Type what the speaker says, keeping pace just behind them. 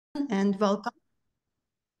and welcome.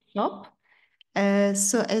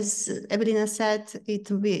 So as Evelina said,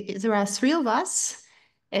 there are three of us.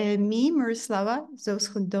 Me, Myroslava, those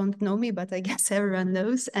who don't know me, but I guess everyone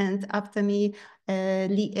knows. And after me,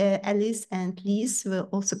 Elise and Lise will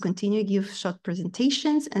also continue give short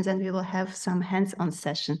presentations, and then we will have some hands-on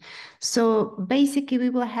session. So basically we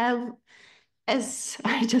will have, as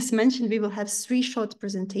I just mentioned, we will have three short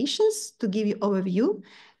presentations to give you overview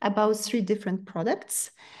about three different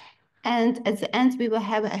products. And at the end, we will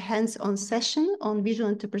have a hands-on session on visual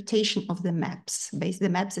interpretation of the maps, the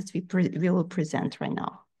maps that we will present right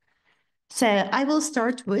now. So I will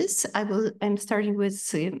start with, I will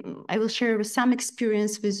share some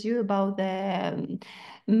experience with you about the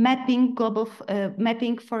mapping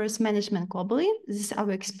forest management globally. This is our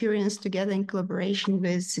experience together in collaboration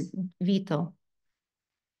with Vito.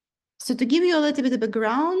 So to give you a little bit of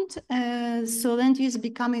background, so land use is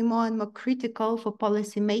becoming more and more critical for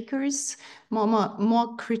policymakers,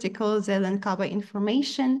 more critical than land cover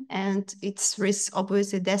information, and it's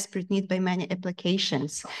obviously a desperate need by many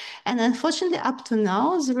applications. And unfortunately, up to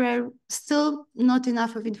now, there are still not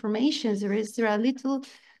enough of information. There are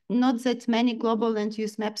not that many global land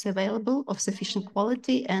use maps available of sufficient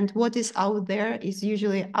quality, and what is out there is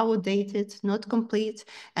usually outdated, not complete,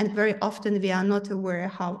 and very often we are not aware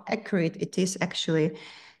how accurate it is actually.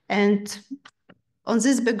 And on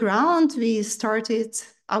this background, we started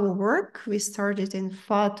our work. We started in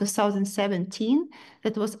 2017.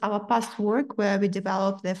 That was our past work where we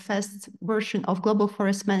developed the first version of Global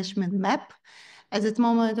Forest Management Map. At that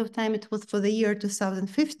moment of time, it was for the year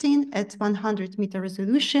 2015 at 100-meter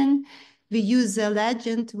resolution. We used the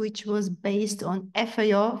legend, which was based on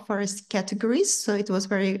FAO forest categories. So it was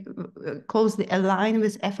very closely aligned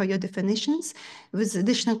with FAO definitions, with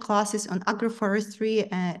additional classes on agroforestry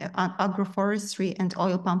and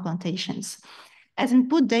oil palm plantations. As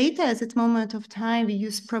input data, at that moment of time, we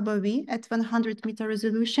used ProBV at 100-meter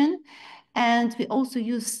resolution. And we also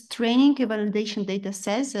use training and validation data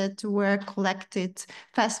sets that were collected.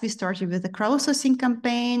 First, we started with the crowdsourcing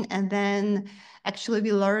campaign, and then actually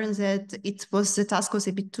we learned that the task was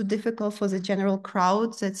a bit too difficult for the general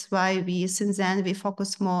crowd. That's why since then we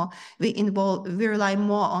focus more, we rely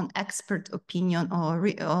more on expert opinion or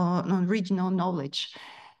on regional knowledge.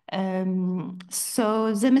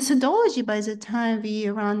 So the methodology, by the time we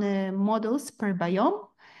run models per biome,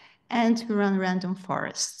 and we run random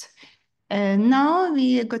forest. Now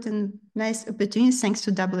we got a nice opportunity, thanks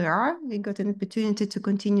to WR, we got an opportunity to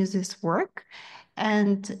continue this work.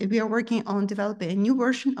 And we are working on developing a new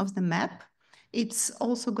version of the map. It's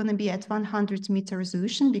also going to be at 100-meter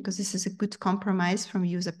resolution because this is a good compromise from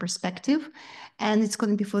user perspective. And it's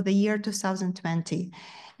going to be for the year 2020.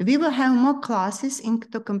 We will have more classes in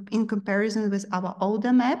comparison with our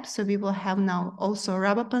older map. So we will have now also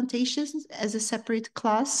rubber plantations as a separate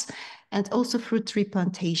class, and also fruit tree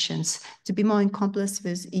plantations to be more in compliance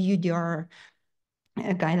with EUDR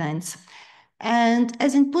guidelines. And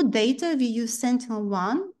as input data, we use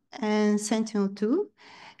Sentinel-1 and Sentinel-2.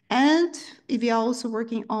 And we are also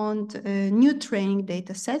working on new training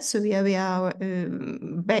data sets. So we are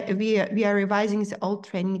revising the old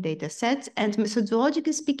training data sets. And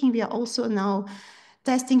methodologically speaking, we are also now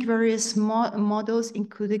testing various models,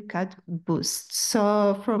 including cut boosts.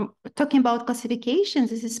 So from talking about classifications,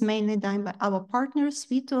 this is mainly done by our partners,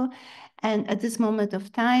 Vito. And at this moment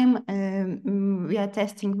of time, we are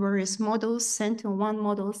testing various models, Sentinel-1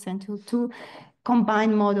 model, Sentinel-2,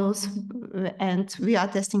 combined models, and we are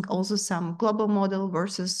testing also some global model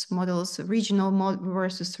versus models, regional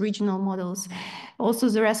models. Also,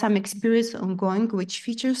 there are some experience ongoing which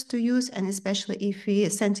features to use, and especially if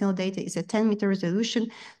Sentinel data is a 10-meter resolution,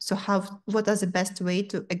 so what is the best way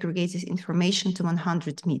to aggregate this information to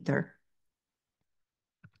 100-meter?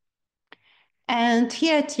 And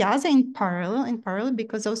here at YASA in parallel,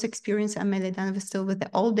 because those experiences are mainly done still with the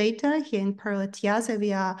old data, here in parallel at YASA,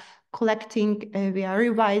 we are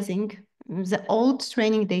revising the old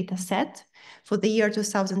training data set for the year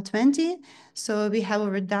 2020. So we have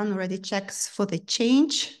already checks for the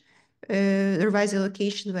change, revised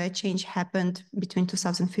allocation where change happened between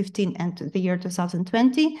 2015 and the year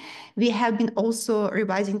 2020. We have been also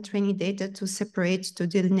revising training data to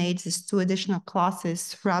delineate these two additional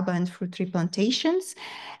classes, rubber and fruit tree plantations.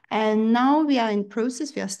 And now we are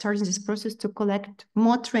starting this process to collect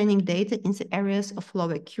more training data in the areas of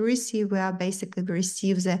low accuracy, where basically we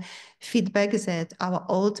receive the feedback that our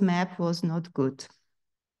old map was not good.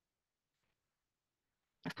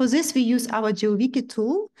 For this, we use our GeoWiki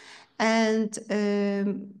tool. And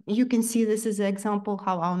you can see this is an example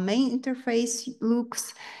how our main interface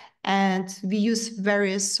looks. And we use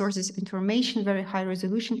various sources of information, very high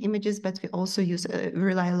resolution images, but we also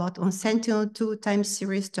rely a lot on Sentinel-2 time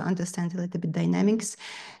series to understand a little bit dynamics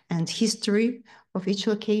and history of each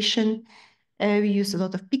location. We use a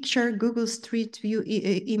lot of picture, Google Street View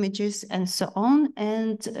images, and so on.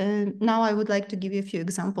 And now I would like to give you a few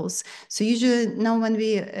examples. So usually now when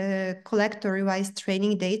we collect or revise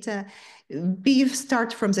training data, we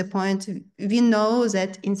start from the point we know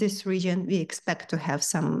that in this region we expect to have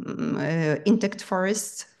some intact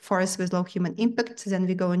forests with low human impact. Then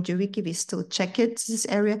we go on GeoWiki, we still check this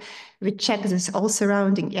area. We check all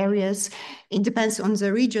surrounding areas. It depends on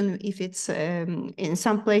the region. If it's in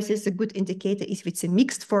some places, a good indicator is if it's a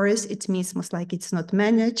mixed forest, it means most likely it's not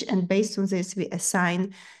managed. And based on this, we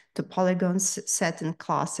assign to polygons certain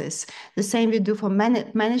classes. The same we do for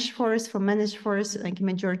managed forests. For managed forests, like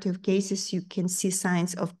majority of cases, you can see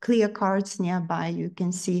signs of clear cards nearby. You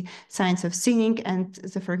can see signs of thinning. And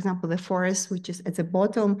for example, the forest, which is at the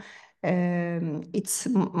bottom, it's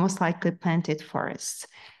most likely planted forests.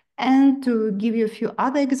 And to give you a few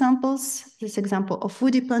other examples, this example of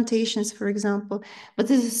woody plantations, for example, but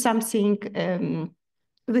this is something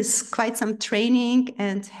with quite some training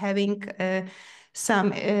and having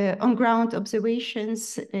some on-ground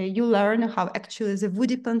observations, you learn how actually the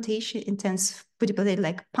woody plantation, intense woody plantation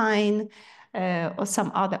like pine or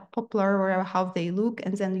some other poplar, or how they look.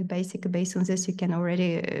 And then you basically, based on this, you can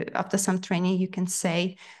already, after some training, you can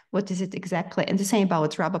say, what is it exactly? And the same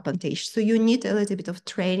about rubber plantation. So you need a little bit of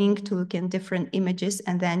training to look in different images.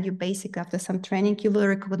 And then you basically, after some training, you will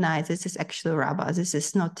recognize this is actually rubber. This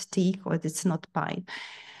is not teak, or it's not pine.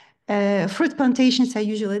 Fruit plantations are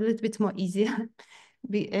usually a little bit more easier,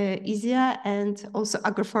 and also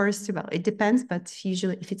agroforestry. Well, it depends, but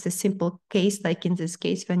usually if it's a simple case, like in this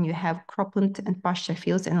case, when you have cropland and pasture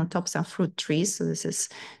fields and on top some fruit trees, so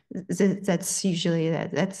that's usually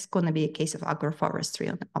that's going to be a case of agroforestry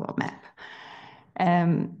on our map.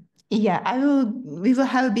 Yeah, we will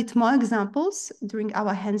have a bit more examples during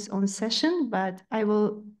our hands-on session, but I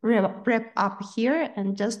will wrap up here,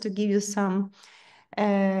 and just to give you some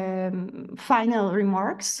final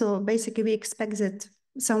remarks. So basically, we expect that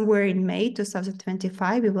somewhere in May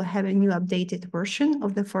 2025, we will have a new updated version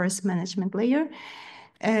of the forest management layer.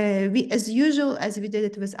 We, as usual, as we did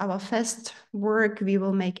it with our first work, we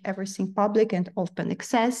will make everything public and open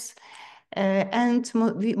access. And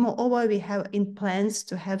moreover, we have in plans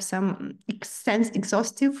to have some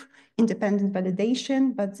exhaustive independent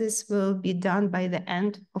validation, but this will be done by the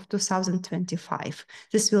end of 2025.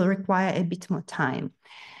 This will require a bit more time.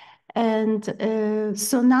 And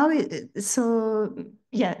so now,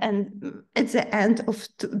 yeah, and at the end of,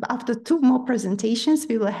 after two more presentations,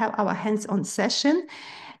 we will have our hands-on session.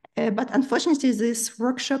 But unfortunately, this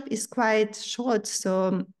workshop is quite short.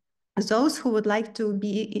 So those who would like to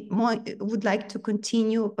be more, would like to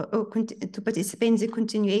continue to participate in the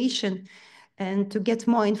continuation and to get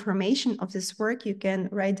more information of this work, you can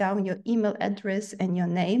write down your email address and your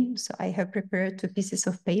name. So I have prepared 2 pieces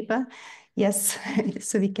of paper. Yes,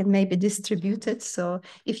 so we can maybe distribute it. So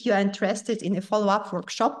if you are interested in a follow-up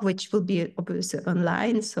workshop, which will be obviously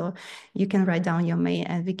online, so you can write down your mail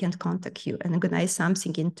and we can contact you and organize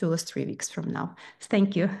something in 2 or 3 weeks from now.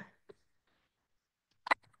 Thank you.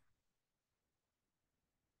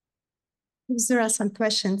 If there are some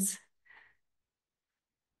questions.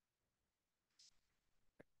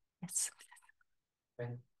 Yes.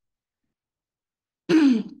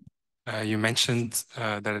 You mentioned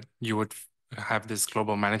that you would have this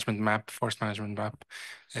global management map, forest management map,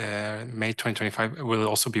 May 2025. Will it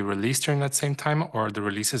also be released during that same time, or the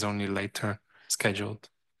release is only later scheduled?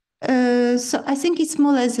 So I think it's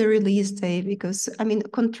more or less a release day, because I mean,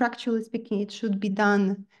 contractually speaking, it should be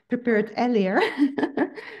done, prepared earlier.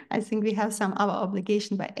 I think we have some other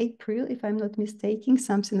obligation by April, if I'm not mistaken,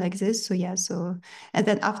 something like this. So yeah, and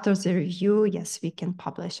then after the review, yes, we can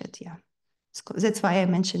publish it. Yeah, that's why I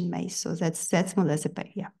mentioned May. So that's more or less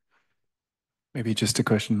yeah. Maybe just a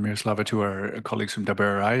question, Myroslava, to our colleagues from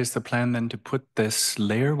WRI. Is the plan then to put this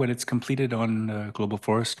layer, when it's completed, on Global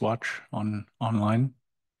Forest Watch online?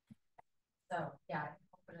 So yeah,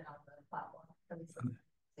 I'll put it on the platform for this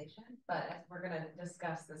conversation. But as we're going to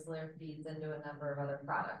discuss, this layer feeds into a number of other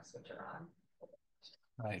products which are on.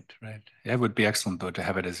 Right, right. Yeah, it would be excellent though to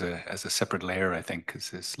have it as a separate layer, I think, because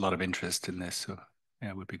there's a lot of interest in this. So yeah,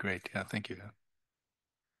 it would be great. Yeah, thank you.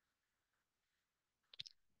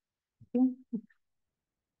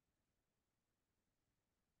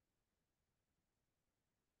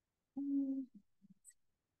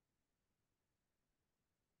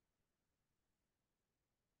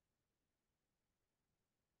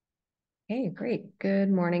 Okay, great. Good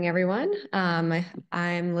morning, everyone.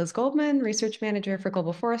 I'm Liz Goldman, Research Manager for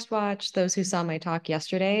Global Forest Watch. Those who saw my talk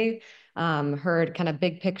yesterday heard kind of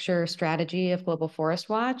big picture strategy of Global Forest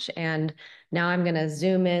Watch. And now I'm going to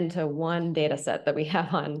zoom into one data set that we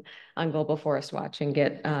have on Global Forest Watch and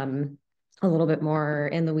get a little bit more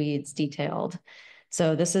in the weeds detailed.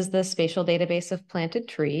 So this is the spatial database of planted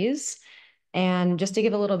trees. And just to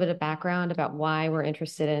give a little bit of background about why we're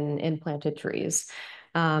interested in planted trees.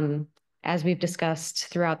 As we've discussed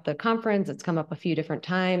throughout the conference, it's come up a few different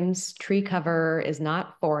times. Tree cover is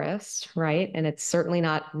not forest, right? And it's certainly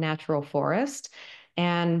not natural forest.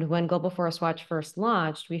 And when Global Forest Watch first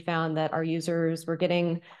launched, we found that our users were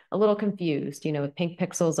getting a little confused. You know, pink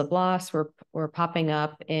pixels of loss were popping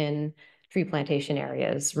up in tree plantation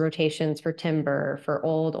areas, rotations for timber, for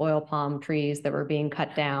old oil palm trees that were being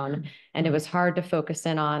cut down. And it was hard to focus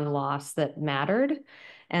in on loss that mattered.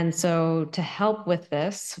 And so to help with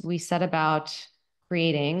this, we set about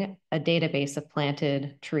creating a database of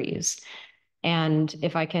planted trees. And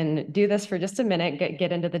if I can do this for just a minute,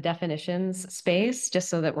 get into the definitions space, just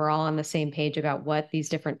so that we're all on the same page about what these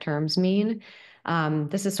different terms mean.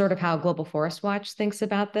 This is sort of how Global Forest Watch thinks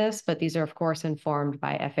about this, but these are, of course, informed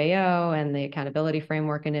by FAO and the Accountability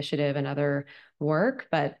Framework Initiative and other work.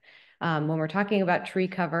 But when we're talking about tree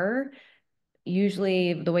cover,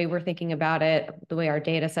 usually the way we're thinking about it, the way our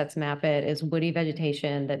data sets map it, is woody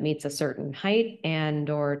vegetation that meets a certain height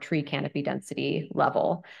and or tree canopy density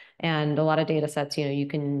level. And a lot of data sets, you know, you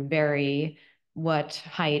can vary what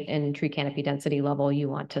height and tree canopy density level you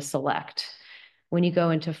want to select. When you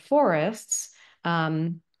go into forests,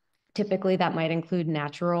 typically that might include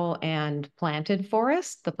natural and planted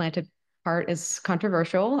forests. The planted part is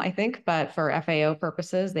controversial, I think, but for FAO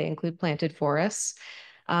purposes, they include planted forests.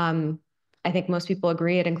 I think most people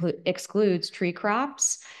agree it excludes tree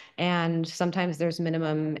crops, and sometimes there's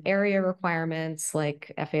minimum area requirements,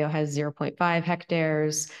 like FAO has 0.5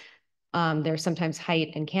 hectares. There's sometimes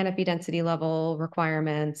height and canopy density level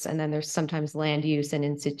requirements, and then there's sometimes land use and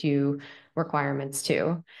in situ requirements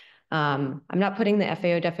too. I'm not putting the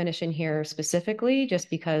FAO definition here specifically, just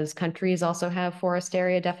because countries also have forest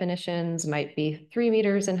area definitions, might be 3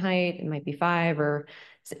 meters in height, it might be 5,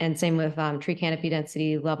 and same with tree canopy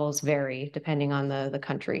density levels vary depending on the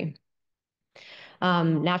country.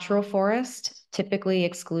 Natural forest typically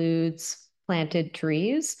excludes planted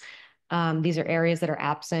trees. These are areas that are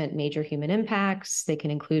absent major human impacts. They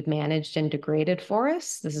can include managed and degraded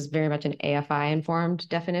forests. This is very much an AFI-informed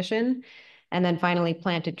definition. And then finally,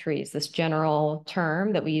 planted trees, this general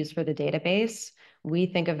term that we use for the database. We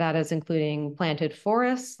think of that as including planted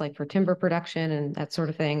forests, like for timber production and that sort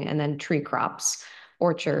of thing, and then tree crops,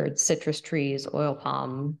 orchards, citrus trees, oil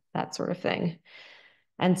palm, that sort of thing.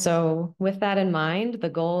 And so with that in mind, the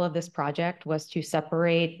goal of this project was to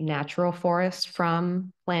separate natural forest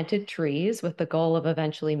from planted trees with the goal of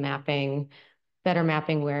eventually better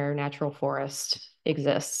mapping where natural forest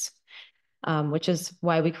exists, which is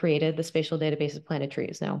why we created the spatial database of planted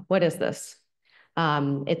trees. Now, what is this?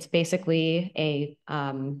 It's basically a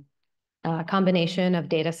combination of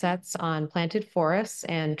data sets on planted forests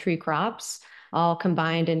and tree crops, all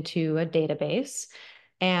combined into a database.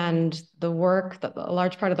 And a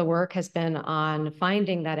large part of the work has been on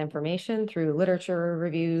finding that information through literature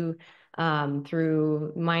review,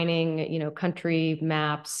 through mining, you know, country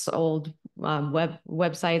maps, old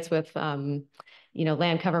websites with, you know,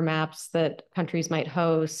 land cover maps that countries might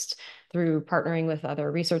host, through partnering with other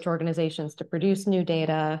research organizations to produce new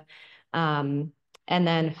data, and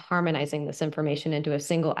then harmonizing this information into a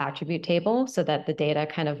single attribute table so that the data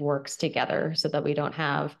kind of works together, so that we don't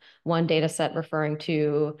have one data set referring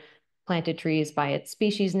to planted trees by its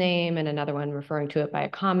species name and another one referring to it by a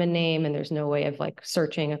common name, and there's no way of like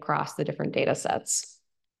searching across the different data sets.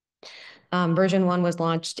 Version 1 was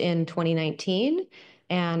launched in 2019,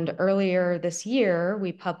 and earlier this year,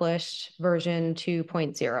 we published version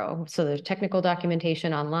 2.0. So there's technical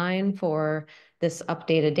documentation online for this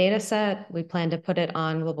updated data set. We plan to put it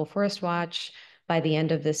on Global Forest Watch by the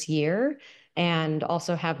end of this year, and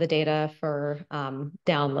also have the data for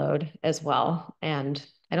download as well. And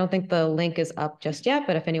I don't think the link is up just yet,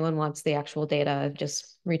 but if anyone wants the actual data,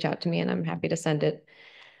 just reach out to me and I'm happy to send it.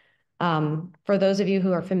 For those of you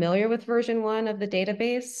who are familiar with version 1 of the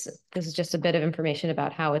database, this is just a bit of information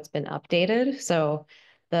about how it's been updated. So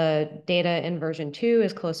the data in version 2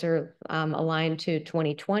 is closer aligned to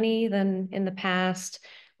 2020 than in the past.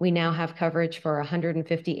 We now have coverage for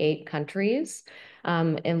 158 countries,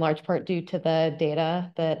 in large part due to the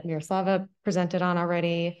data that Myroslava presented on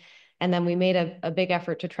already. And then we made a big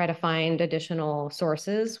effort to try to find additional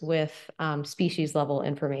sources with species level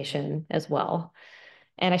information as well.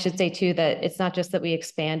 And I should say too that it's not just that we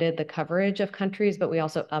expanded the coverage of countries, but we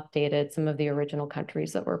also updated some of the original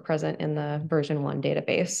countries that were present in the version 1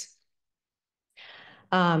 database.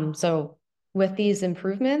 So with these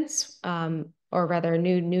improvements, or rather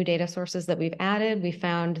new data sources that we've added, we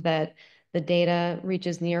found that the data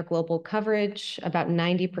reaches near global coverage. About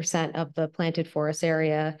 90% of the planted forest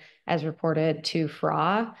area, as reported to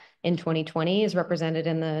FRA in 2020, is represented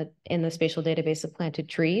in the spatial database of planted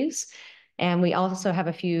trees. And we also have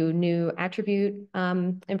a few new attribute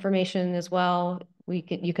information as well.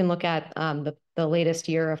 You can look at the latest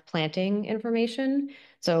year of planting information.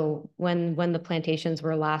 So when the plantations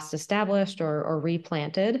were last established or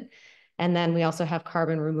replanted. And then we also have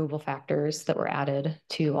carbon removal factors that were added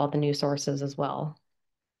to all the new sources as well.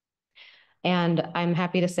 And I'm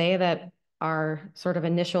happy to say that our sort of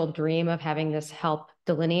initial dream of having this help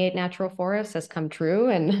delineate natural forests has come true.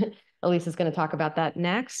 And Elise is going to talk about that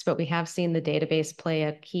next, but we have seen the database play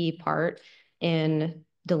a key part in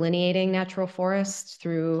delineating natural forests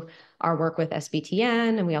through our work with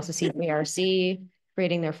SBTN. And we also see ARC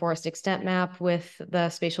creating their forest extent map with the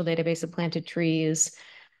spatial database of planted trees.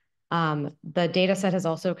 The data set has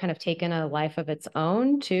also kind of taken a life of its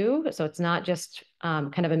own too. So it's not just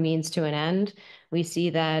kind of a means to an end. We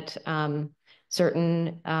see that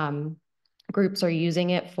certain groups are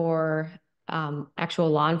using it for actual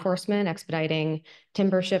law enforcement, expediting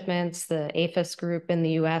timber shipments. The APHIS group in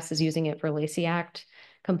the US is using it for Lacey Act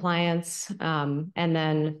compliance. And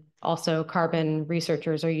then also carbon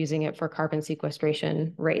researchers are using it for carbon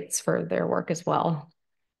sequestration rates for their work as well.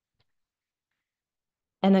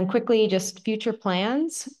 And then quickly, just future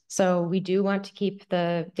plans. So we do want to keep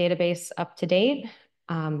the database up to date.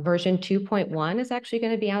 Version 2.1 is actually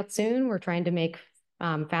going to be out soon. We're trying to make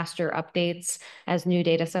faster updates as new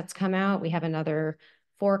data sets come out. We have another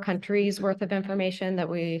 4 countries worth of information that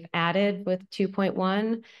we've added with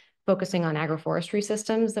 2.1, focusing on agroforestry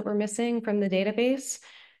systems that were missing from the database.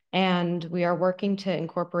 And we are working to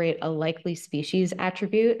incorporate a likely species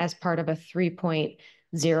attribute as part of a 3.0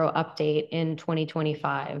 update in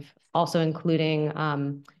 2025, also including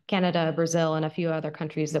Canada, Brazil, and a few other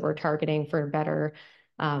countries that we're targeting for better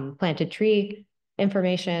planted tree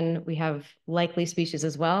information. We have likely species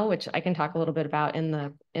as well, which I can talk a little bit about in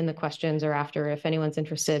the questions or after if anyone's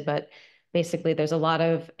interested. But basically, there's a lot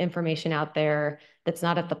of information out there that's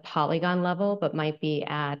not at the polygon level, but might be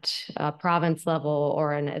at a province level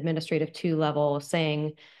or an administrative 2 level,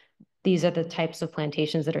 saying these are the types of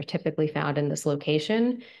plantations that are typically found in this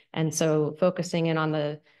location. And so focusing in on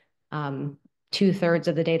the 2/3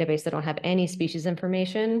 of the database that don't have any species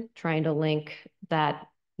information, trying to link that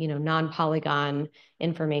non-polygon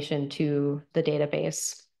information to the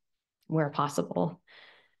database where possible.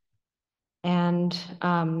 And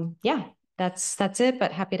yeah, that's it,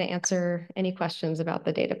 but happy to answer any questions about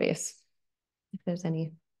the database if there's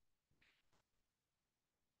any.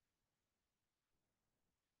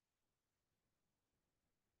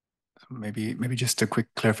 Maybe just a quick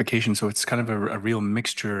clarification. So it's kind of a real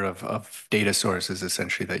mixture of data sources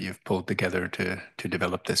essentially that you've pulled together to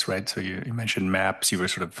develop this, right? So you mentioned maps. You were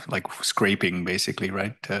sort of like scraping basically,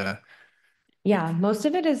 right? Yeah, most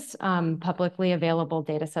of it is publicly available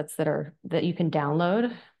data sets that you can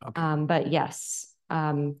download. Okay. But yes,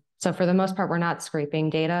 so for the most part, we're not scraping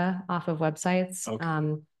data off of websites.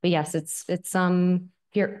 Okay. But yes, it's some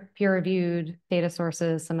peer-reviewed data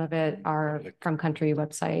sources. Some of it are from country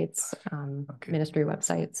websites, Okay. ministry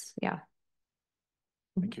websites. Yeah.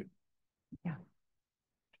 Thank you. Yeah.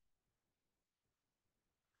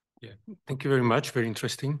 Yeah, thank you very much. Very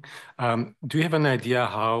interesting. Do you have an idea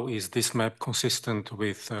how is this map consistent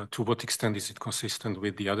with, to what extent is it consistent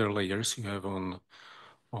with the other layers you have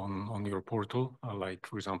on your portal, like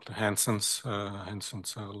for example, Hansen's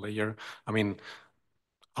layer? I mean,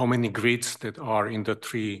 how many grids that are in the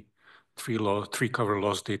tree cover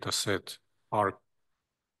loss data set are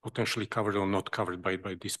potentially covered or not covered by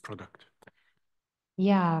this product?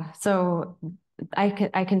 Yeah, so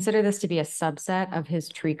I consider this to be a subset of his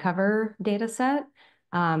tree cover data set.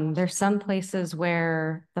 There's some places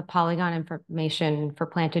where the polygon information for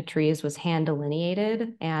planted trees was hand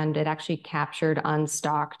delineated, and it actually captured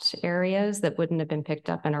unstalked areas that wouldn't have been picked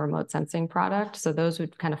up in a remote sensing product. So those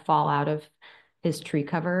would kind of fall out of his tree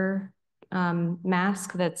cover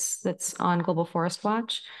mask that's on Global Forest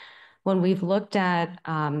Watch. When we've looked at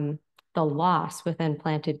the loss within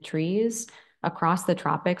planted trees, across the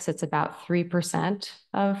tropics, it's about 3%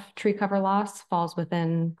 of tree cover loss falls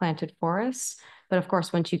within planted forests. But of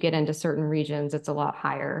course, once you get into certain regions, it's a lot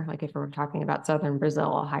higher. Like if we're talking about southern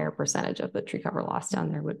Brazil, a higher percentage of the tree cover loss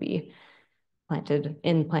down there would be planted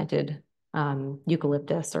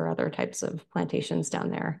eucalyptus or other types of plantations down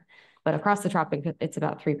there. But across the tropic, it's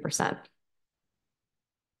about 3%.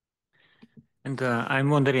 And I'm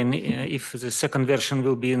wondering if the second version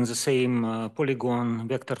will be in the same polygon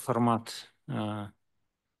vector format.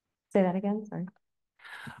 Say that again, sorry.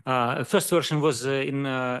 First version was in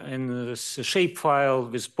this shape file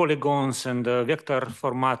with polygons and vector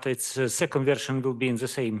format. Its second version will be in the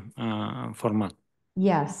same format.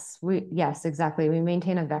 Yes, exactly. We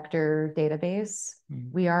maintain a vector database.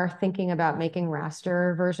 We are thinking about making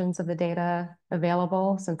raster versions of the data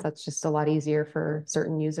available, since that's just a lot easier for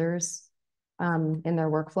certain users in their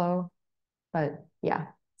workflow. But yeah,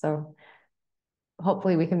 so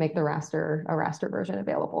hopefully we can make a raster version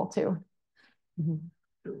available too.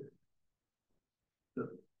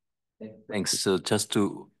 Thanks. So just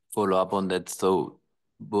to follow up on that, so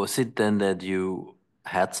was it then that you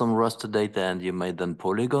had some raster data and you made then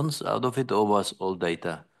polygons out of it, or was all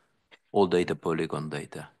data polygon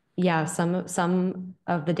data? Yeah, some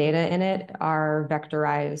of the data in it are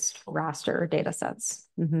vectorized raster data sets.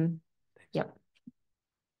 Yep.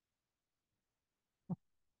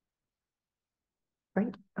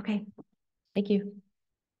 Great. Okay. Thank you.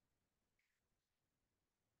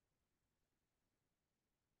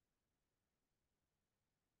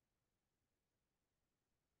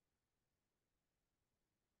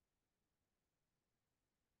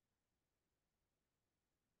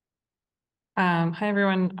 Hi,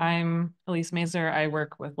 everyone. I'm Elise Mazur. I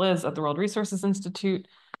work with Liz at the World Resources Institute.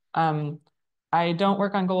 I don't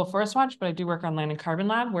work on Global Forest Watch, but I do work on Land and Carbon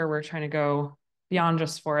Lab, where we're trying to go beyond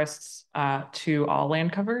just forests to all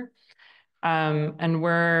land cover. And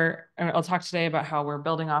I'll talk today about how we're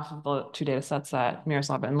building off of the two data sets that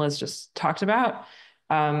Myroslava and Liz just talked about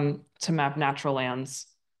to map natural lands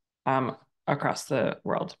across the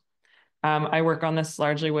world. I work on this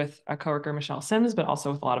largely with a coworker, Michelle Sims, but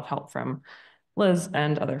also with a lot of help from Liz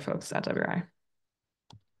and other folks at WRI.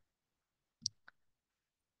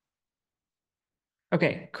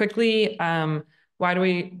 Okay, quickly, why do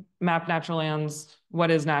we map natural lands? What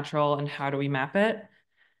is natural and how do we map it?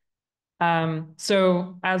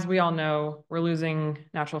 So as we all know, we're losing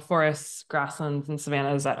natural forests, grasslands, and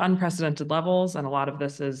savannas at unprecedented levels, and a lot of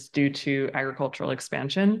this is due to agricultural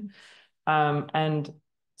expansion. And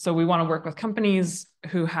so we want to work with companies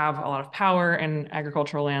who have a lot of power in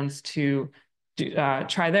agricultural lands to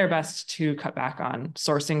try their best to cut back on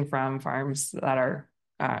sourcing from farms that are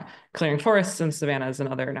clearing forests and savannas and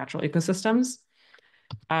other natural ecosystems.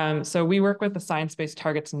 So we work with the Science Based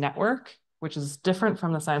Targets Network, which is different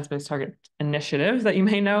from the Science Based Target Initiative that you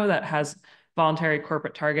may know that has voluntary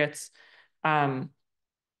corporate targets. The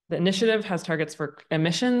initiative has targets for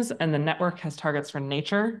emissions and the network has targets for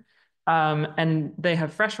nature. And they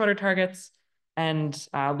have freshwater targets and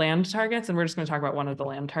land targets. And we're just going to talk about one of the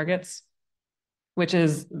land targets, which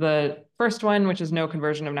is the first one, which is no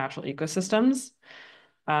conversion of natural ecosystems.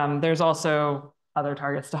 There's also other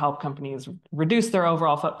targets to help companies reduce their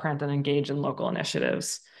overall footprint and engage in local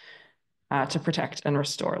initiatives to protect and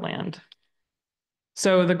restore land.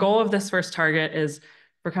 So the goal of this first target is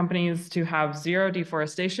for companies to have zero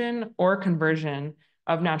deforestation or conversion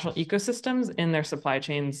of natural ecosystems in their supply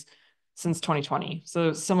chains since 2020.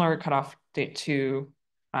 So similar cutoff date to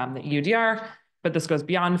the EUDR, but this goes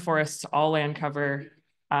beyond forests to all land cover.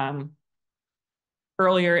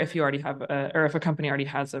 Earlier, if you already have, or if a company already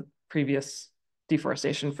has a previous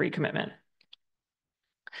deforestation-free commitment.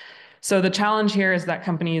 So the challenge here is that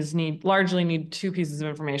companies largely need two pieces of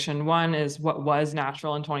information. One is what was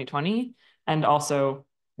natural in 2020, and also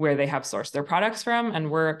where they have sourced their products from. And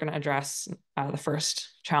we're going to address the first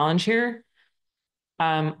challenge here.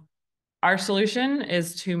 Our solution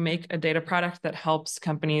is to make a data product that helps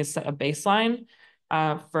companies set a baseline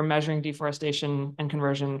for measuring deforestation and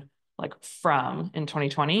conversion like from in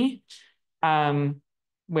 2020,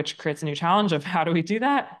 which creates a new challenge of how do we do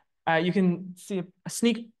that? You can see a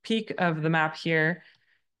sneak peek of the map here,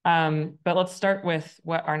 but let's start with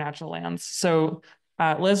what are natural lands. So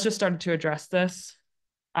Liz just started to address this,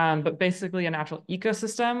 but basically a natural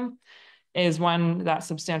ecosystem is one that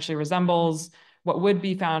substantially resembles what would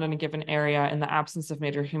be found in a given area in the absence of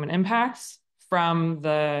major human impacts from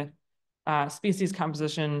the species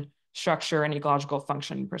composition, structure, and ecological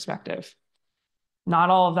function perspective. Not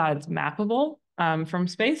all of that is mappable from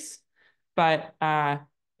space, but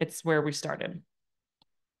it's where we started.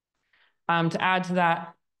 To add to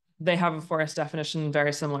that, they have a forest definition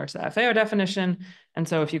very similar to the FAO definition. And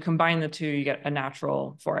so if you combine the two, you get a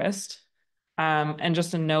natural forest. And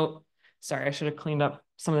just a note, sorry, I should have cleaned up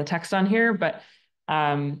some of the text on here, but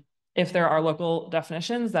if there are local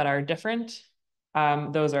definitions that are different,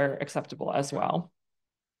 those are acceptable as well.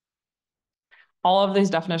 all of these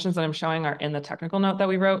definitions that I'm showing are in the technical note that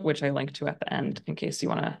we wrote, which I link to at the end in case you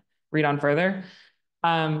want to read on further.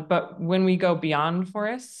 But when we go beyond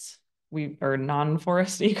forests, or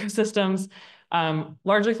non-forest ecosystems,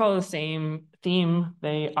 largely follow the same theme.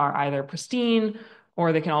 They are either pristine,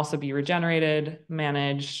 or they can also be regenerated,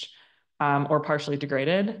 managed, or partially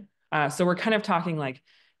degraded. So we're kind of talking like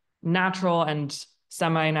natural and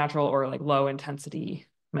semi-natural or like low intensity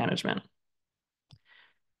management.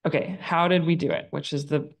 Okay, how did we do it? Which is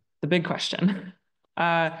the big question.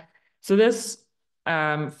 So this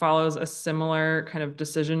follows a similar kind of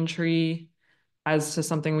decision tree as to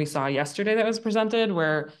something we saw yesterday that was presented,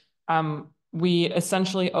 where we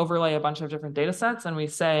essentially overlay a bunch of different data sets and we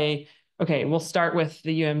say, okay, we'll start with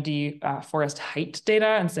the UMD forest height data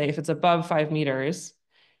and say if it's above 5 meters,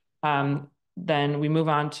 then we move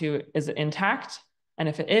on to, is it intact? And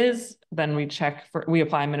if it is, then we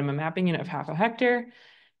apply a minimum mapping unit of 0.5 hectare.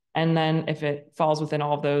 And then if it falls within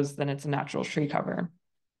all of those, then it's a natural tree cover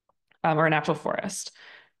or a natural forest.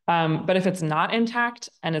 But if it's not intact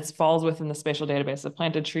and it falls within the spatial database of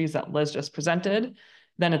planted trees that Liz just presented,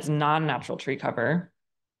 then it's non-natural tree cover.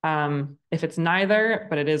 If it's neither,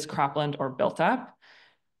 but it is cropland or built up,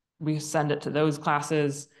 we send it to those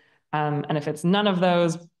classes. And if it's none of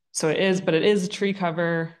those, so it is, but it is tree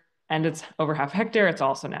cover and it's over 0.5 hectare, it's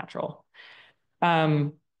also natural.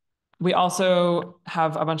 We also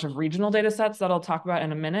have a bunch of regional data sets that I'll talk about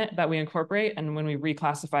in a minute that we incorporate. And when we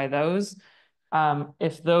reclassify those,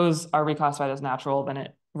 if those are reclassified as natural, then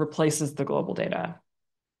it replaces the global data.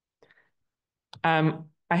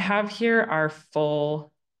 I have here our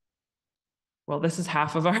full, well, this is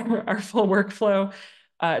half of our full workflow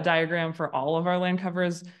diagram for all of our land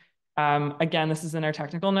covers. Again, this is in our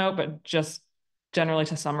technical note, but just generally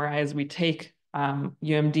to summarize, we take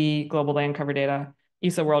UMD global land cover data,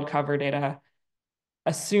 ESA world cover data,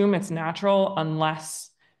 assume it's natural unless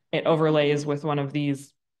it overlays with one of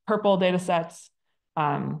these purple data sets,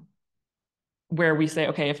 where we say,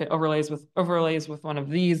 okay, if it overlays with one of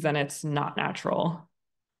these, then it's not natural.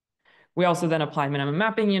 We also then apply minimum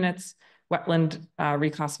mapping units, wetland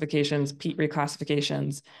reclassifications, peat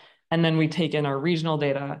reclassifications, and then we take in our regional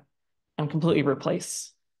data and completely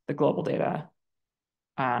replace the global data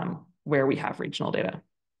where we have regional data.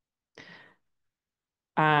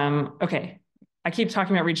 Okay, I keep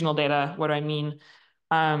talking about regional data. What do I mean?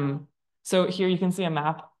 So here you can see a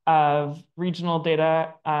map of regional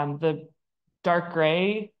data. The dark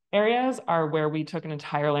gray areas are where we took an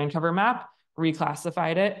entire land cover map,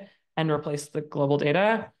 reclassified it, and replaced the global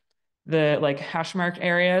data. The like hash marked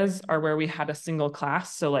areas are where we had a single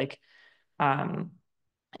class. So like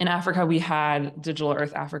in Africa, we had Digital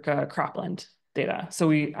Earth Africa cropland data. So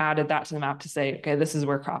we added that to the map to say, okay, this is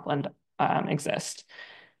where cropland exists.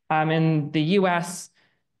 In the US,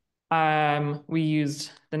 we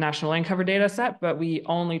used the National Land Cover data set, but we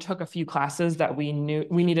only took a few classes that we knew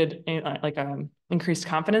we needed like increased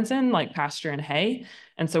confidence in, like pasture and hay.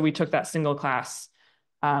 And so we took that single class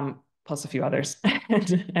plus a few others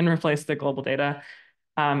and replaced the global data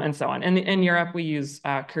and so on. And in Europe, we use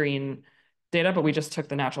Korean data, but we just took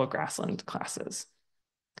the natural grassland classes.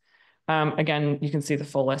 Again, you can see the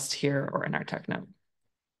full list here or in our tech note.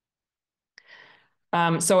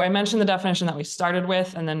 So I mentioned the definition that we started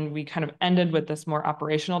with, and then we kind of ended with this more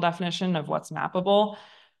operational definition of what's mappable.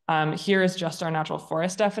 Here is just our natural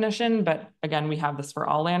forest definition, but again, we have this for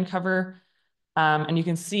all land cover. And you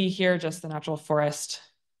can see here just the natural forest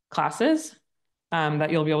classes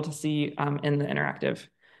that you'll be able to see in the interactive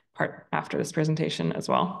part after this presentation as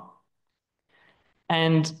well.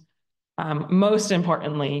 And most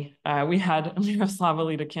importantly, we had Myroslava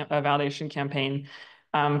lead a validation campaign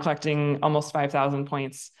collecting almost 5,000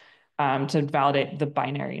 points to validate the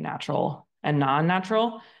binary natural and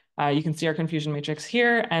non-natural. You can see our confusion matrix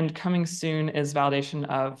here, and coming soon is validation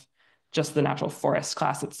of just the natural forest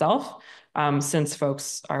class itself, since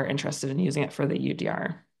folks are interested in using it for the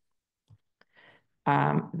UDR.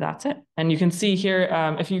 That's it. And you can see here,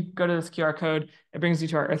 if you go to this QR code, it brings you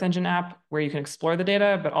to our Earth Engine app where you can explore the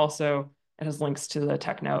data, but also it has links to the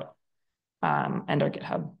tech note and our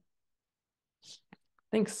GitHub.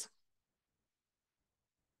 Thanks.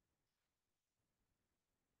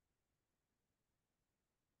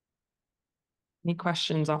 Any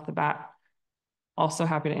questions off the bat? Also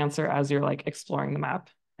happy to answer as you're like exploring the map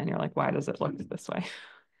and you're like, why does it look this way?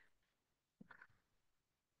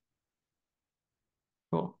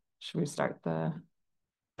 Cool. Should we start the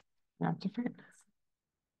map different?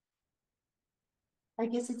 I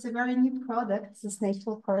guess it's a very new product, this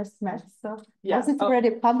natural forest map. So yeah. was it already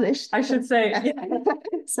published? I should say, yeah.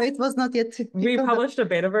 So it was not yet. We published a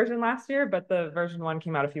beta version last year, but the version 1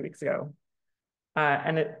 came out a few weeks ago.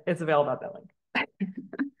 And it's available at that link.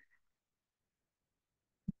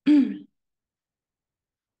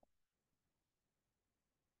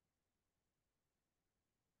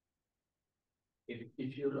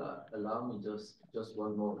 If you allow me just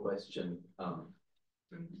one more question.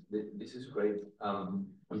 This is great. I'm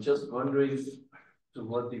just wondering to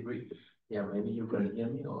what degree. Yeah, maybe you can hear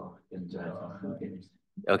me or can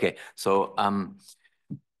okay. So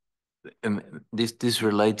this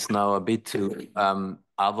relates now a bit to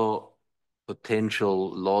other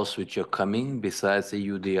potential laws which are coming besides the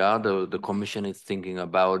UDR. The Commission is thinking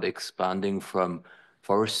about expanding from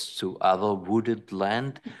forests to other wooded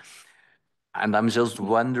land. And I'm just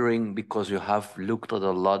wondering, because you have looked at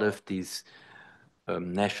a lot of these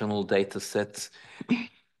national data sets,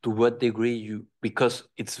 to what degree you, because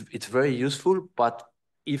it's very useful, but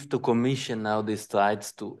if the Commission now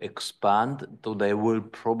decides to expand, so they will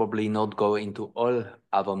probably not go into all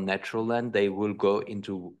other natural land, they will go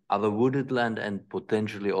into other wooded land and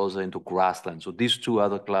potentially also into grassland. So these two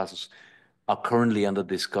other classes are currently under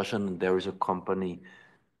discussion, and there is a company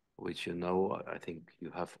which I think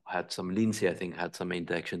you have had some, Lindsay, I think had some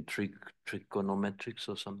interaction, trigonometrics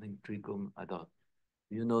or something, I don't,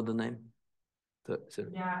 you know the name?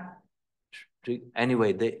 Yeah.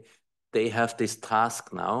 Anyway, they have this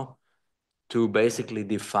task now to basically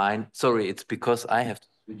define, sorry, it's because I have to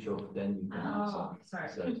switch off, then you can answer. Sorry.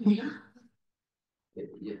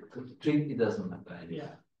 It doesn't matter.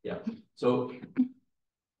 Yeah. So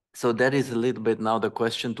that is a little bit now the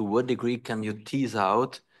question, to what degree can you tease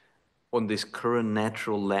out on this current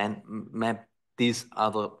natural land map these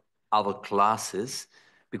other classes,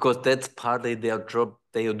 because that's partly their job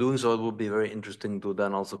they are doing. So it would be very interesting to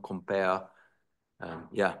then also compare.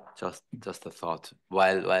 Yeah, just a thought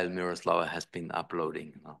while Myroslava has been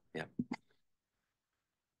uploading. Yeah.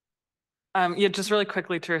 Yeah, just really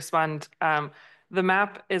quickly to respond. The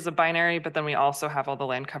map is a binary, but then we also have all the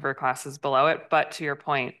land cover classes below it. But to your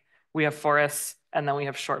point, we have forests, and then we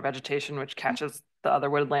have short vegetation, which catches the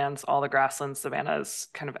other woodlands, all the grasslands, savannas,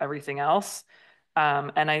 kind of everything else.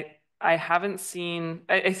 And I haven't seen,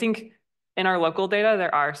 I think in our local data,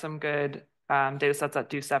 there are some good data sets that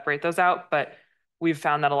do separate those out, but we've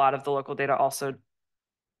found that a lot of the local data also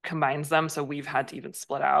combines them. So we've had to even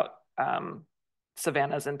split out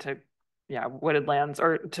savannas into wooded lands,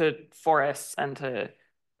 or to forests and to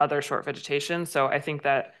other short vegetation. So I think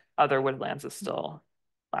that other woodlands is still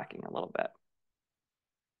lacking a little bit.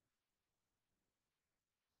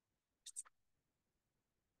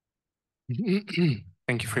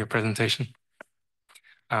 Thank you for your presentation.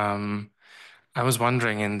 I was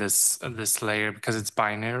wondering in this layer, because it's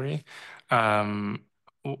binary,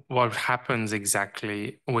 what happens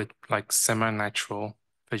exactly with like semi-natural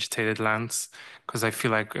vegetated lands? Because I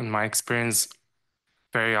feel like in my experience,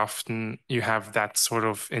 very often you have that sort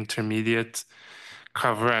of intermediate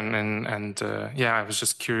cover, and yeah, I was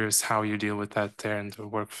just curious how you deal with that there in the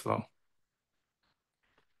workflow.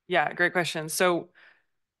 Yeah, great question. So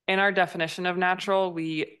in our definition of natural,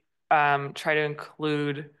 we try to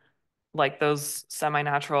include like those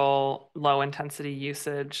semi-natural, low intensity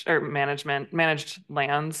usage or managed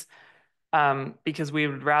lands, because we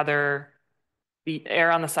would rather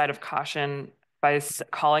err on the side of caution by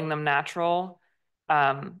calling them natural,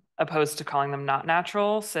 opposed to calling them not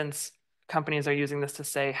natural, since companies are using this to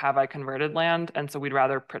say, have I converted land? And so we'd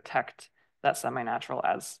rather protect that semi-natural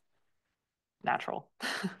as natural,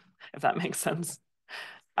 if that makes sense.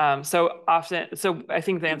 So I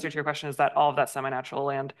think the answer to your question is that all of that semi-natural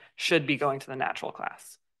land should be going to the natural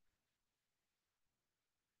class.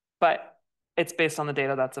 But it's based on the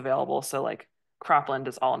data that's available. So like cropland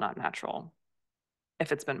is all not natural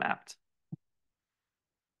if it's been mapped.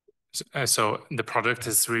 So the product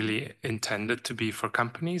is really intended to be for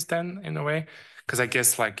companies then, in a way? Because I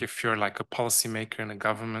guess like if you're like a policymaker in a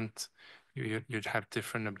government, you'd have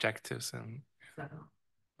different objectives. And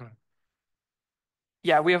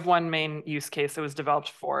yeah, we have one main use case that was developed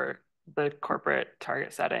for the corporate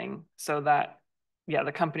target setting, so that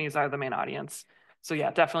the companies are the main audience. So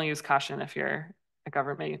yeah, definitely use caution if you're a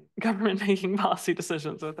government making policy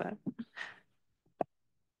decisions with it.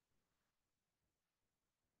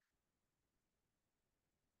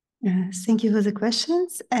 Thank you for the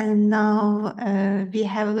questions. And now we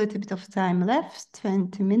have a little bit of time left,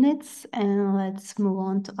 20 minutes, and let's move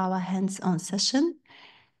on to our hands-on session.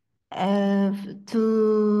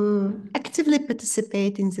 To actively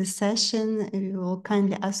participate in this session, we will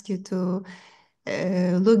kindly ask you to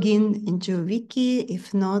login in GeoWiki.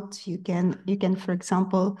 If not, you can, for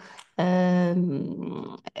example,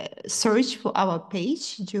 search for our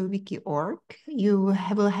page, geowiki.org.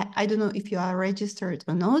 I don't know if you are registered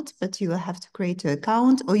or not, but you will have to create an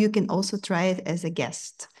account, or you can also try it as a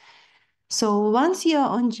guest. So once you are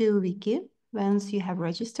on GeoWiki, once you have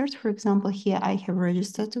registered, for example, here I have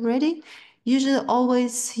registered already, usually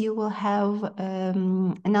always you will have a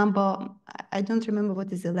number, I don't remember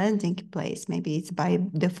what is the landing place, maybe it's by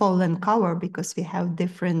default and color, because we have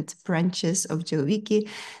different branches of GeoWiki,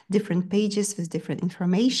 different pages with different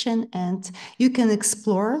information, and you can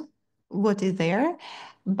explore what is there.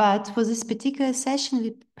 But for this particular session,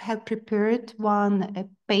 we have prepared one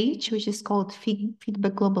page, which is called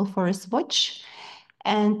Feedback Global Forest Watch.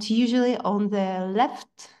 And usually on the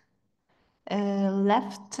left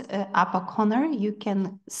upper corner, you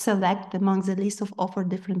can select among the list of offered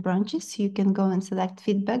different branches. You can go and select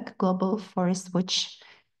Feedback Global Forest Watch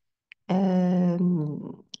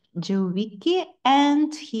GeoWiki,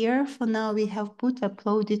 and here for now we have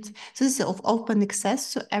uploaded. So this is of open access,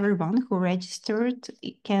 so everyone who registered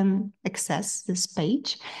can access this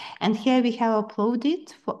page. And here we have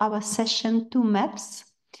uploaded for our session 2 maps,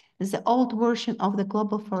 the old version of the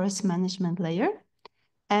global forest management layer,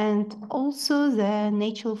 and also the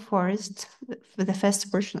natural forest, the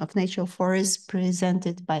first version of natural forest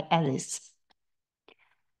presented by Elise.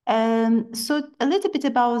 So a little bit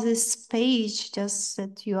about this page, just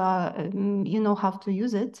that you are, you know how to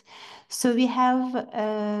use it. So we have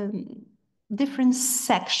different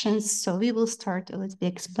sections. So we will start a little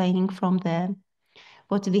bit explaining from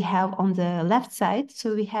what we have on the left side.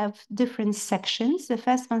 So we have different sections. The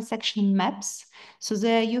first one, section maps. So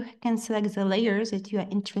there you can select the layers that you are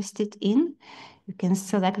interested in. You can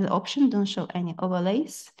select the option, don't show any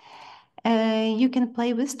overlays. You can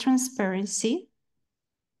play with transparency.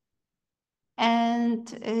 And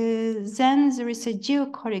then there is a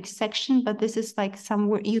geocodec section, but this is like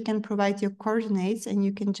somewhere you can provide your coordinates and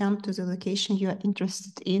you can jump to the location you are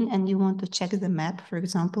interested in and you want to check the map, for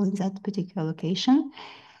example, in that particular location.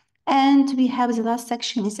 And we have the last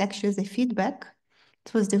section is actually the feedback.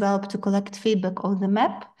 It was developed to collect feedback on the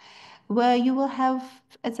map, where you will have,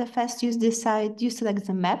 at the first you select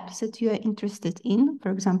the maps that you are interested in,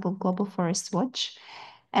 for example, Global Forest Watch.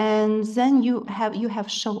 And then you have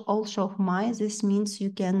show of my. This means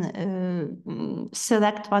you can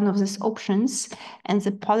select one of these options, and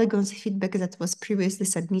the polygons feedback that was previously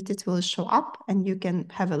submitted will show up, and you can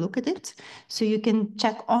have a look at it. So you can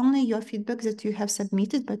check only your feedback that you have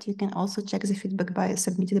submitted, but you can also check the feedback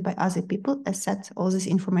submitted by other people. As said, all this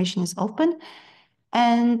information is open.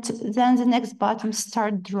 And then the next button,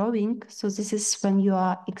 start drawing. So this is when you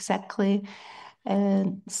are exactly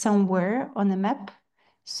somewhere on a map.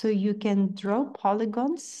 So you can draw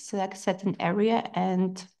polygons, select certain area,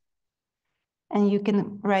 and you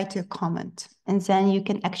can write your comment, and then you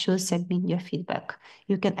can actually submit your feedback.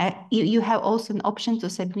 You can you have also an option to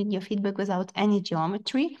submit your feedback without any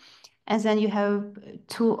geometry, and then you have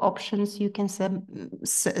 2 options. You can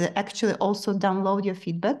actually also download your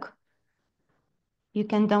feedback. You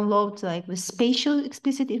can download like with spatial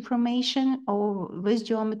explicit information, or with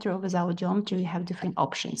geometry or without geometry. You have different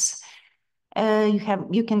options.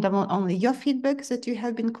 You can download only your feedbacks that you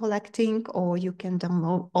have been collecting, or you can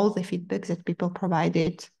download all the feedbacks that people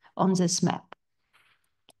provided on this map.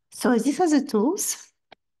 So these are the tools.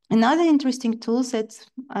 Another interesting tools that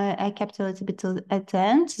I kept a little bit at the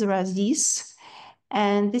end, there are these.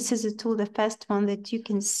 And this is a tool, the first one that you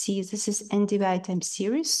can see, this is NDVI time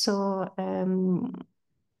series. So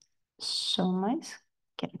show my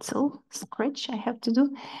cancel scratch I have to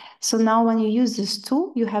do. So now when you use this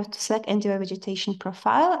tool, you have to select NDVI vegetation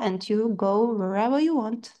profile and you go wherever you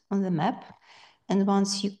want on the map. And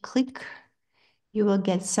once you click, you will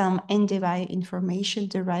get some NDVI information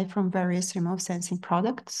derived from various remote sensing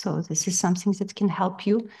products. So this is something that can help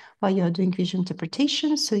you while you're doing visual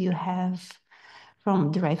interpretation. So you have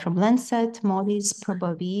derived from Landsat, MODIS,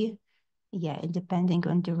 ProbaV, depending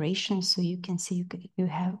on duration. So you can see you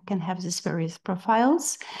can have these various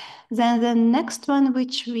profiles. Then the next one,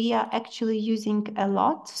 which we are actually using a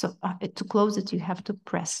lot. So to close it, you have to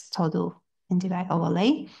press total NDVI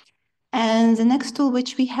overlay. And the next tool,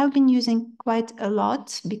 which we have been using quite a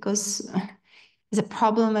lot, because the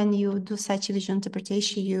problem when you do such a visual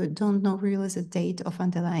interpretation, you don't know really the date of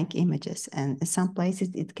underlying images. And in some places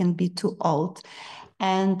it can be too old.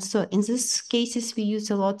 And so in these cases, we use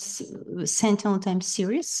a lot Sentinel time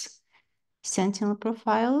series, Sentinel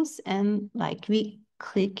profiles, and like we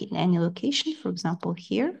click in any location, for example,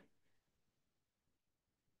 here.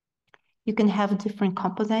 you can have different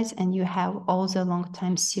composites, and you have all the long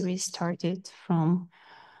time series started from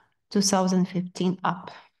 2015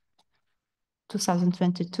 up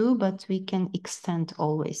 2022, but we can extend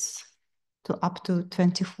always to up to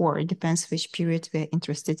 24. It depends which period we're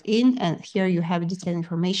interested in. And here you have detailed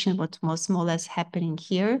information, what was more or less happening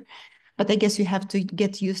here. But I guess you have to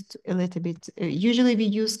get used a little bit. Usually we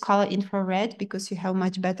use color infrared because you have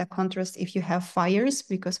much better contrast if you have fires,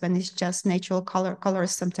 because when it's just natural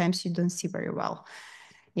colors, sometimes you don't see very well.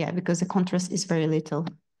 Yeah, because the contrast is very little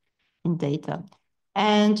in data.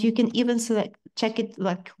 And you can even check it,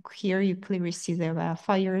 like here you clearly see there were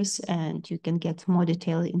fires, and you can get more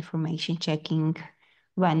detailed information checking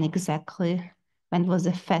when was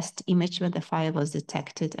the first image when the fire was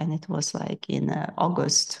detected, and it was like in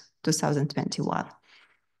August 2021.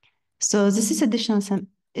 So this is some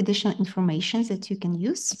additional information that you can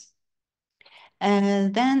use.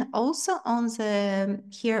 And then also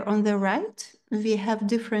here on the right, we have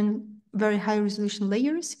different very high resolution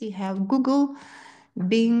layers. We have Google,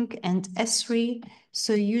 Bing, and Esri.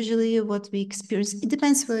 So usually what we experience, it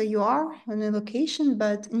depends where you are on the location,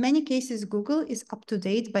 but in many cases, Google is up to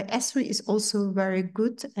date, but Esri is also very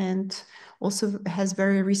good and also has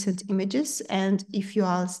very recent images. And if you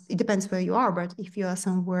are, it depends where you are, but if you are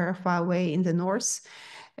somewhere far away in the north,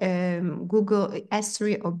 Google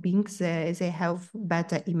S3 or Bing, they have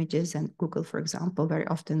better images than Google, for example. Very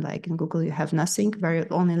often, like in Google, you have nothing, very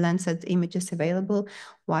only Landsat images available,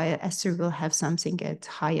 while S3 will have something at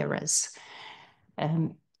higher res.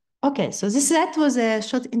 Okay, so that was a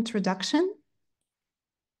short introduction.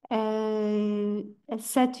 As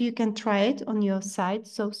said, you can try it on your site.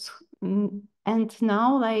 So, and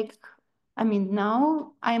now,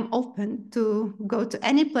 now I'm open to go to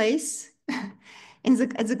any place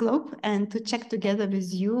at the globe and to check together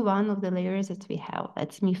with you one of the layers that we have.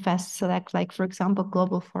 Let me first select, like, for example,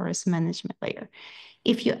 global forest management layer.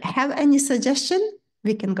 If you have any suggestion,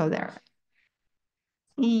 we can go there.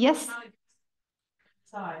 Yes.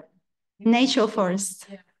 Nature forest.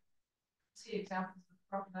 Yeah. See examples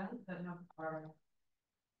of cropland that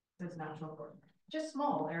there's natural forest. Just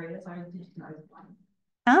small areas are digitized one.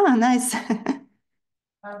 Ah, nice.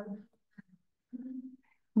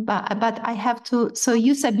 But I have to, so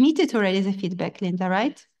you submitted already the feedback, Linda,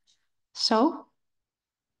 right? So?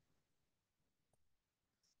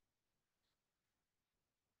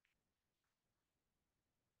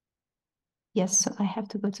 Yes, so I have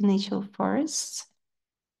to go to nature forest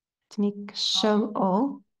to make show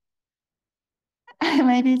all.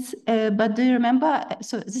 Maybe it's, but do you remember?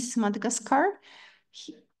 So this is Madagascar.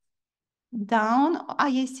 Down,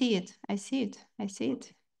 I see it. I see it. I see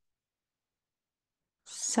it.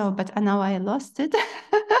 So, but now I lost it.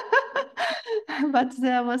 But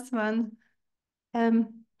there was one.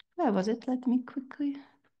 Where was it? Let me quickly.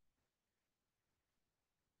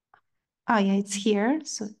 Oh yeah, it's here.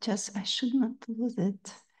 So just, I should not lose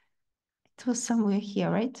it. It was somewhere here,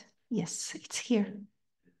 right? Yes, it's here.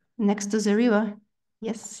 Next to the river.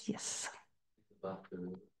 Yes, yes.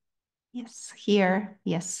 Yes, here,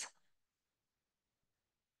 yes.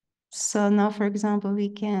 So now, for example, we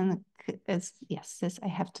can, yes, this I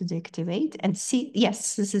have to deactivate and see,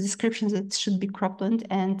 yes, this is a description that should be cropland.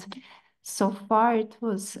 And so far it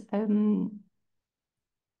was,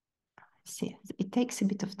 see, it takes a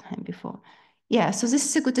bit of time before. Yeah, so this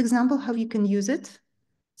is a good example how you can use it,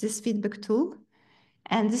 this feedback tool.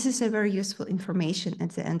 And this is a very useful information at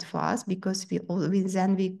the end for us, because we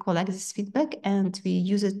collect this feedback and we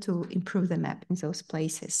use it to improve the map in those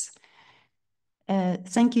places.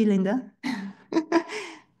 Thank you, Linda.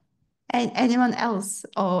 And anyone else?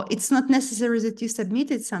 Or it's not necessary that you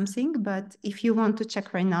submitted something, but if you want to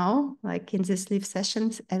check right now, like in this live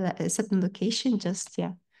session, a certain location, just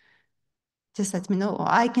let me know, or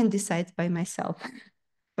I can decide by myself.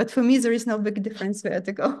 But for me, there is no big difference where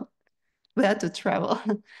to go, where to travel.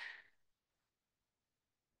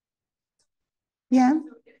 Yeah.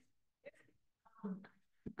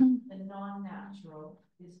 The non-natural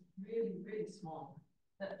is really, really small.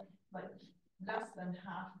 That like less than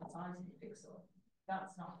half the size of a pixel.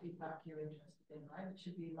 That's not feedback you're interested in, right? It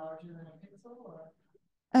should be larger than a pixel, or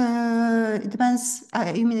it depends.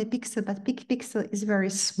 You mean a pixel, but pixel is very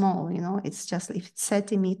small, you know, it's just if it's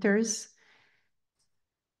centimeters.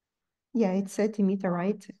 Yeah, it's centimeter,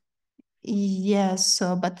 right? Yes,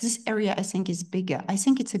 so, but this area I think is bigger. I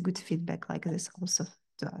think it's a good feedback like this also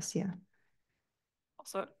to us, yeah.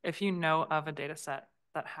 Also, if you know of a data set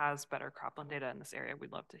that has better cropland data in this area,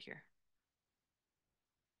 we'd love to hear.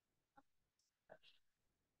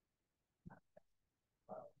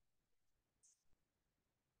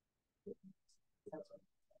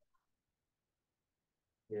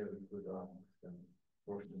 here we could ask some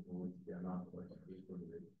portions which they are not quite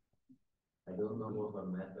equally. I don't know what a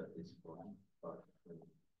map at this point, but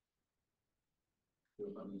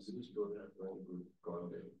I mean, so this road has very good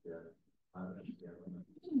contact there. I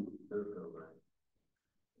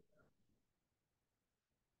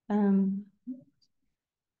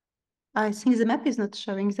think the map is not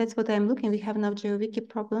showing. That's what I'm looking. We have now GeoWiki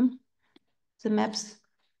problem. The maps.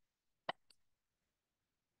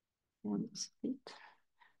 One split.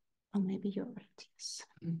 Or maybe you're right, yes.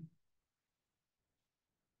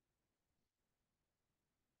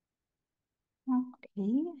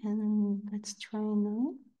 Okay, and let's try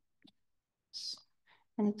now.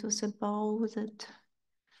 And it was about that.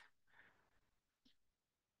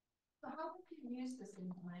 So how would you use this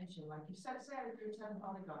information? Like you said, say I drew 10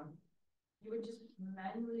 polygon, you would just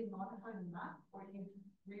manually modify the map, or you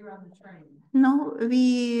rerun the training? No,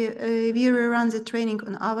 we rerun the training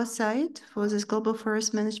on our side for this global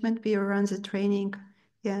forest management. We run the training,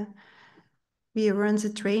 yeah. We run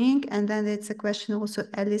the training, and then it's a question also,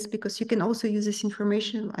 Alice, because you can also use this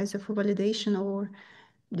information either for validation or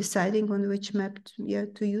deciding on which map to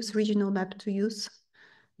use, regional map to use.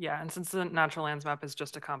 Yeah, and since the natural lands map is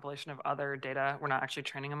just a compilation of other data, we're not actually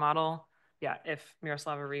training a model. Yeah, if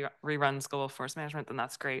Myroslava reruns global forest management, then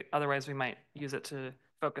that's great. Otherwise, we might use it to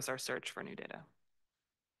focus our search for new data.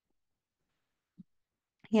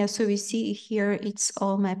 Yeah, so we see here it's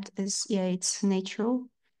all mapped as, it's natural.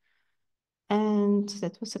 And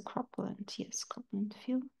that was a cropland, yes, cropland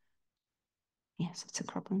field. Yes, it's a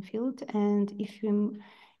cropland field. And if you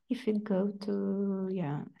go to,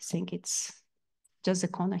 I think it's just a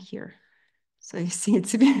corner here. So you see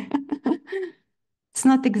it's it's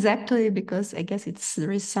not exactly, because I guess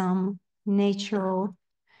there is some natural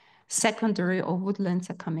secondary or woodlands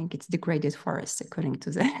are coming. It's degraded forests according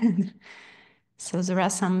to that. So there are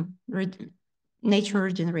some nature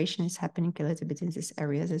regeneration is happening a little bit in this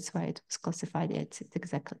area. That's why it was classified. It's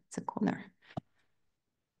a corner.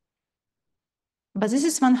 But this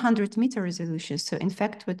is 100-meter resolution. So in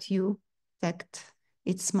fact, what you detect,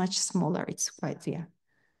 it's much smaller. It's quite,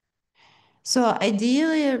 So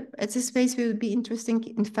ideally, at this space, it would be interesting,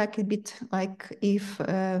 in fact, a bit like if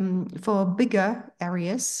for bigger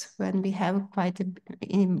areas, when we have quite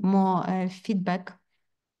more feedback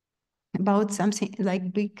about something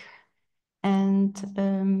like big. And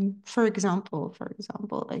for example,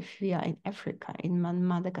 if we are in Africa, in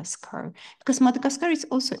Madagascar, because Madagascar is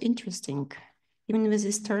also interesting, even with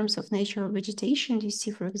these terms of natural vegetation. You see,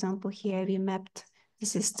 for example, here we mapped,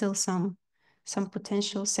 this is still some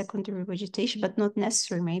potential secondary vegetation, but not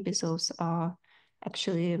necessary. Maybe those are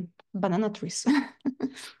actually banana trees. So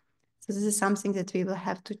this is something that we will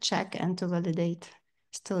have to check and to validate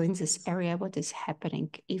still in this area what is happening,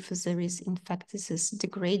 if there is in fact this is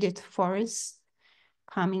degraded forest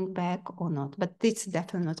coming back or not. But it's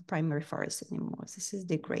definitely not primary forest anymore. This is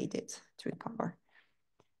degraded to recover.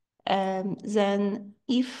 Then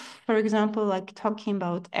if, for example, like talking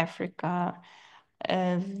about Africa,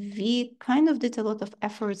 we kind of did a lot of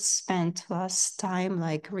efforts spent last time,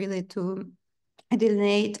 like really to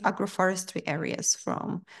delineate agroforestry areas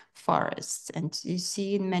from forests. And you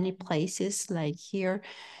see in many places like here.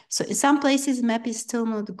 So in some places map is still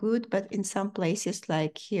not good, but in some places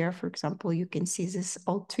like here, for example, you can see this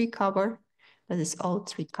old tree cover, but this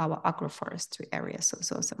old tree cover agroforestry area. So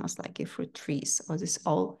it's almost like a fruit trees or this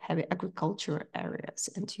all heavy agriculture areas.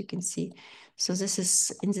 And you can see, so this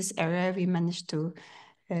is in this area, we managed to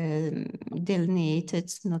delineate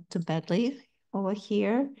it not too badly over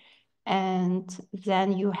here. And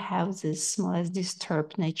then you have this more or less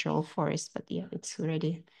disturbed natural forest, but it's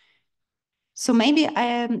already. So maybe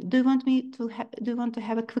do you want to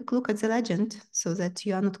have a quick look at the legend so that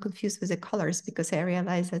you are not confused with the colors, because I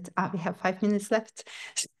realize that we have 5 minutes left.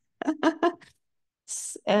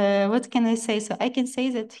 What can I say? So I can say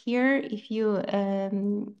that here, if you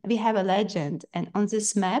we have a legend, and on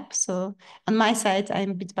this map, so on my side I'm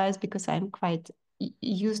a bit biased because I'm quite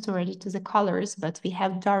used already to the colors, but we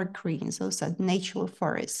have dark green, so natural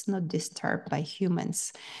forests not disturbed by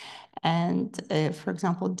humans. And for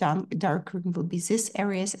example, dark green will be these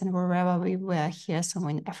areas, and wherever we were here,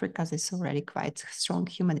 somewhere in Africa, there's already quite strong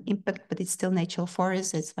human impact, but it's still natural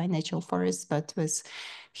forest. That's why natural forest, but with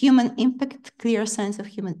human impact, clear signs of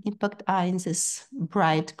human impact are in this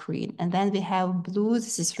bright green. And then we have blue,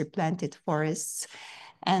 this is replanted forests.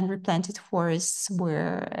 And replanted forests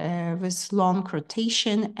were with long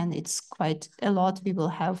rotation, and it's quite a lot. We will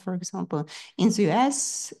have, for example, in the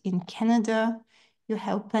US, in Canada, you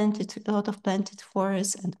have a lot of planted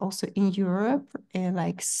forests, and also in Europe,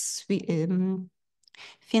 like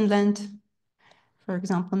Finland, for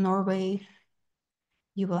example, Norway,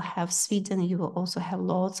 you will have Sweden, you will also have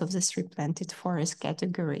lots of this replanted forest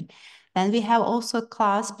category. Then we have also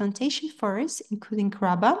class plantation forests, including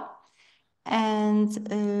rubber. And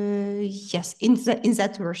yes, in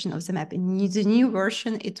that version of the map, in the new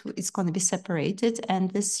version, it's going to be separated, and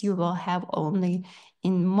this you will have only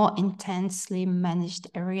in more intensely managed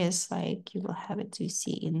areas, like you will have it, you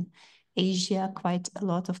see in Asia, quite a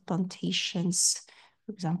lot of plantations.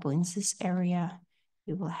 For example, in this area,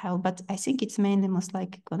 you will have, but I think it's mainly most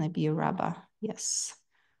likely going to be rubber. Yes.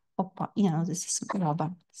 This is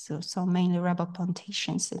rubber. So mainly rubber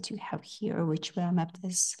plantations that you have here, which were mapped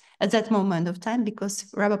as at that moment of time, because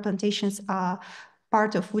rubber plantations are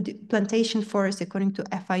part of wood plantation forest according to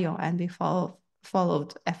FIO, and we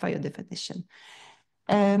followed FIO definition.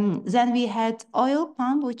 Then we had oil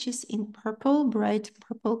palm, which is in purple, bright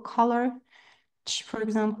purple color, which, for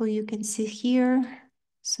example, you can see here.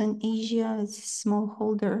 So in Asia, it's a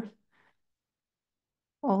smallholder.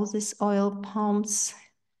 All these oil palms,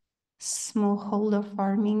 smallholder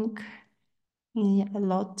farming. Yeah, a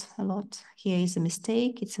lot. Here is a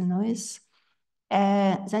mistake, it's a noise.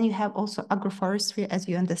 Then you have also agroforestry. As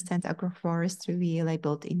you understand, agroforestry we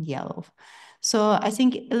labeled in yellow. So I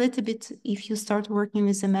think a little bit, if you start working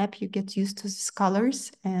with the map, you get used to these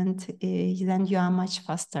colors, and then you are much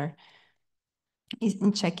faster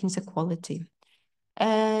in checking the quality.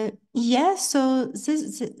 Yeah, so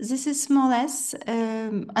this is more or less,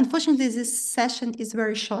 unfortunately, this session is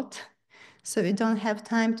very short. So we don't have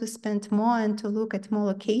time to spend more and to look at more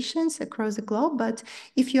locations across the globe. But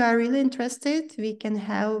if you are really interested, we can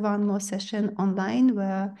have one more session online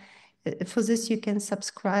where for this you can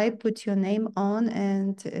subscribe, put your name on,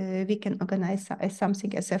 and we can organize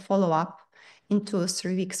something as a follow-up in 2 or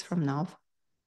 3 weeks from now.